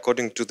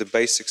 according to the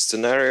basic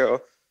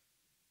scenario,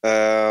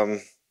 the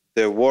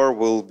war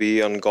will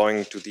be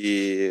ongoing till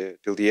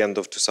the end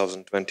of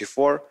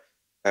 2024.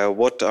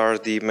 What are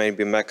the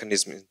maybe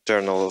mechanisms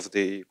internal of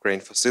the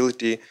Ukraine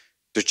facility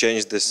to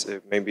change this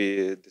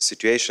maybe the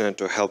situation and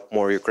to help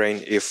more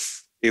Ukraine if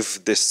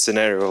this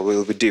scenario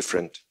will be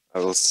different? I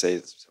will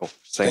say so.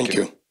 Thank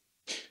you.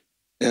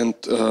 And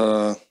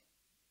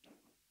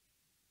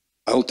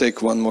I'll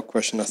take one more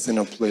question,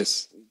 Athena,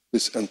 please.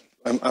 And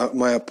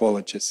my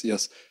apologies,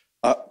 yes.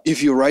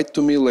 If you write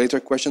to me later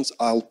questions,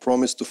 I'll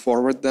promise to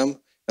forward them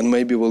and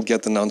maybe we'll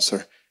get an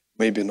answer.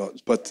 Maybe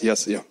not, but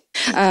yes, yeah.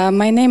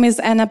 My name is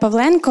Anna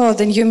Pavlenko,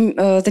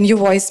 the New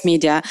Voice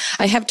Media.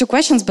 I have two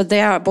questions, but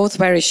they are both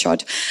very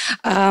short.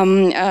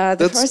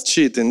 That's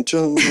cheating.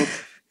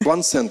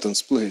 One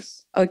sentence,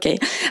 please. Okay.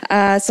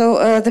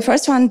 So the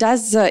first one,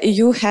 does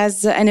EU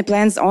has any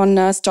plans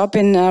on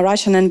stopping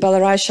Russian and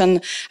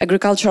Belarusian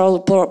agricultural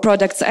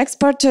products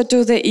export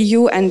to the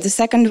EU? And the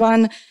second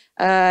one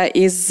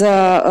is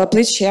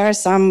please share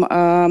some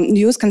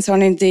news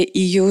concerning the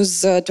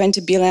EU's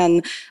 20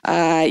 billion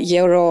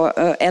euro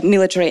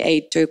military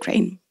aid to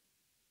Ukraine.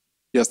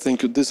 Yes,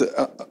 thank you. This,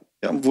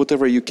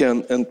 whatever you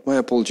can, and my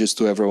apologies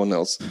to everyone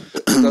else.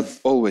 That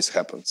always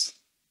happens.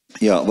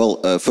 Yeah,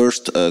 well,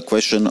 first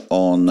question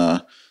on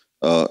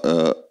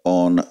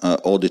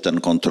audit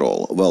and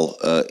control. Well,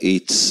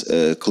 it's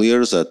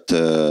clear that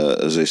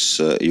this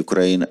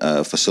Ukraine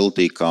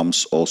facility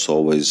comes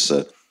also with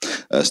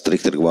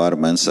strict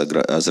requirements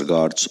as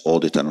regards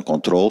audit and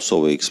control. So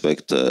we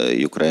expect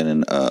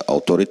Ukrainian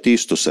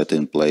authorities to set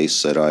in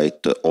place the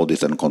right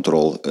audit and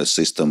control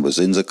system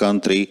within the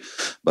country.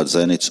 But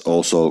then it's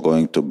also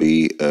going to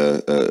be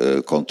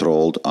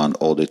controlled and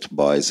audited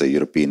by the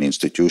European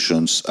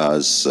institutions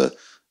as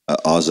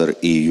other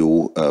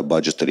EU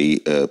budgetary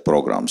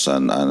programs.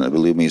 And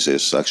believe me, this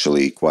is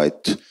actually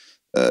quite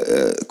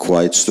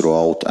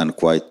throughout and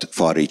quite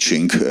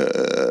far-reaching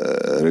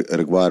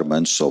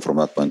requirements. So from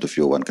that point of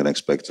view, one can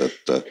expect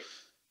that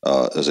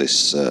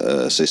this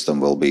system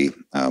will be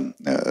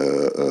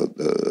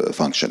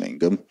functioning.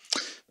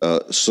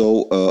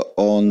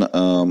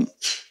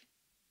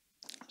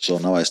 So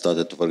now I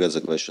started to forget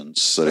the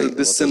questions. Sorry.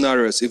 The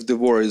scenarios, if the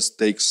war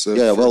takes...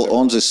 yeah, well,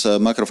 on this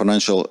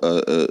macro-financial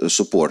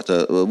support,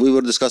 we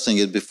were discussing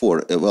it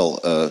before.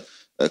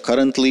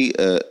 Currently,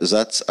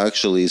 that's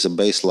actually the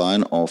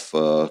baseline of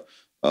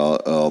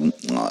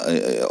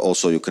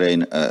also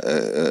Ukraine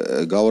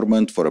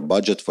government for a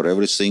budget for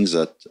everything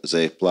that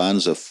they plan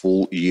the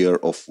full year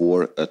of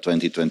war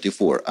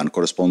 2024, and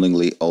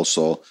correspondingly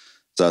also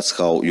that's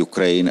how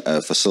Ukraine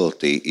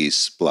facility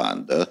is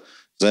planned.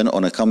 Then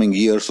on the coming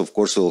years, of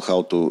course, we'll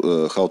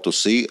how to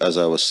see, as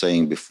I was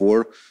saying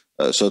before,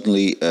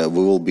 certainly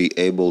we will be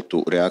able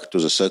to react to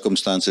the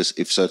circumstances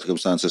if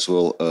circumstances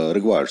will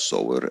require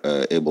so. We're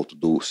able to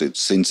do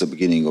since the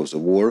beginning of the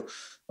war.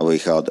 We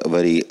had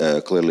very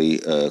clearly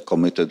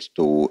committed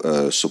to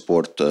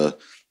support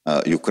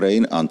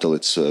Ukraine until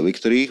its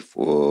victory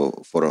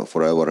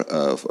forever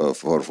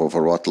for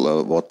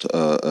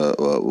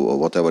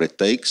whatever it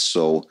takes.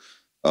 So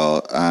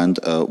and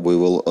we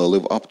will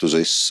live up to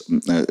this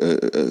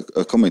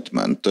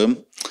commitment.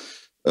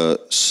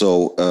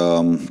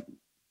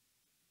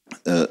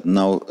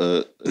 Now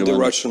the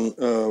Russian,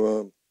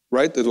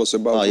 right? It was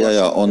about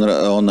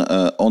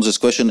on this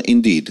question,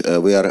 indeed,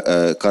 we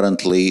are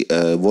currently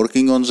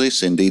working on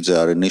this. Indeed, there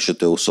are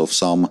initiatives of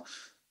some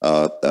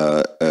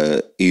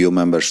EU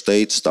member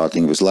states,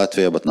 starting with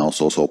Latvia, but now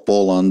also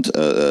Poland,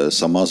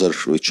 some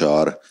others which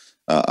are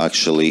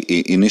actually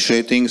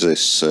initiating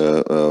this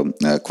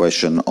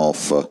question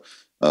of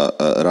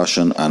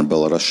Russian and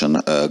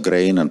Belarusian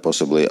grain and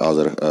possibly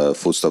other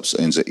foodstuffs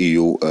in the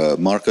EU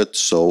market.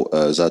 So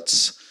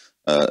that's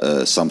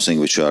something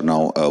which we are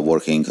now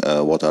working.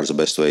 What are the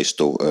best ways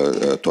to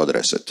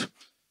address it?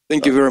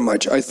 Thank you very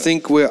much. I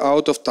think we're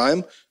out of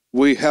time.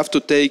 We have to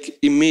take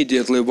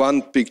immediately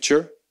one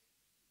picture.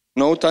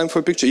 No time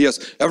for picture? Yes.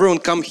 Everyone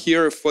come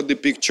here for the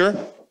picture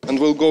and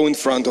we'll go in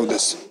front of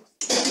this.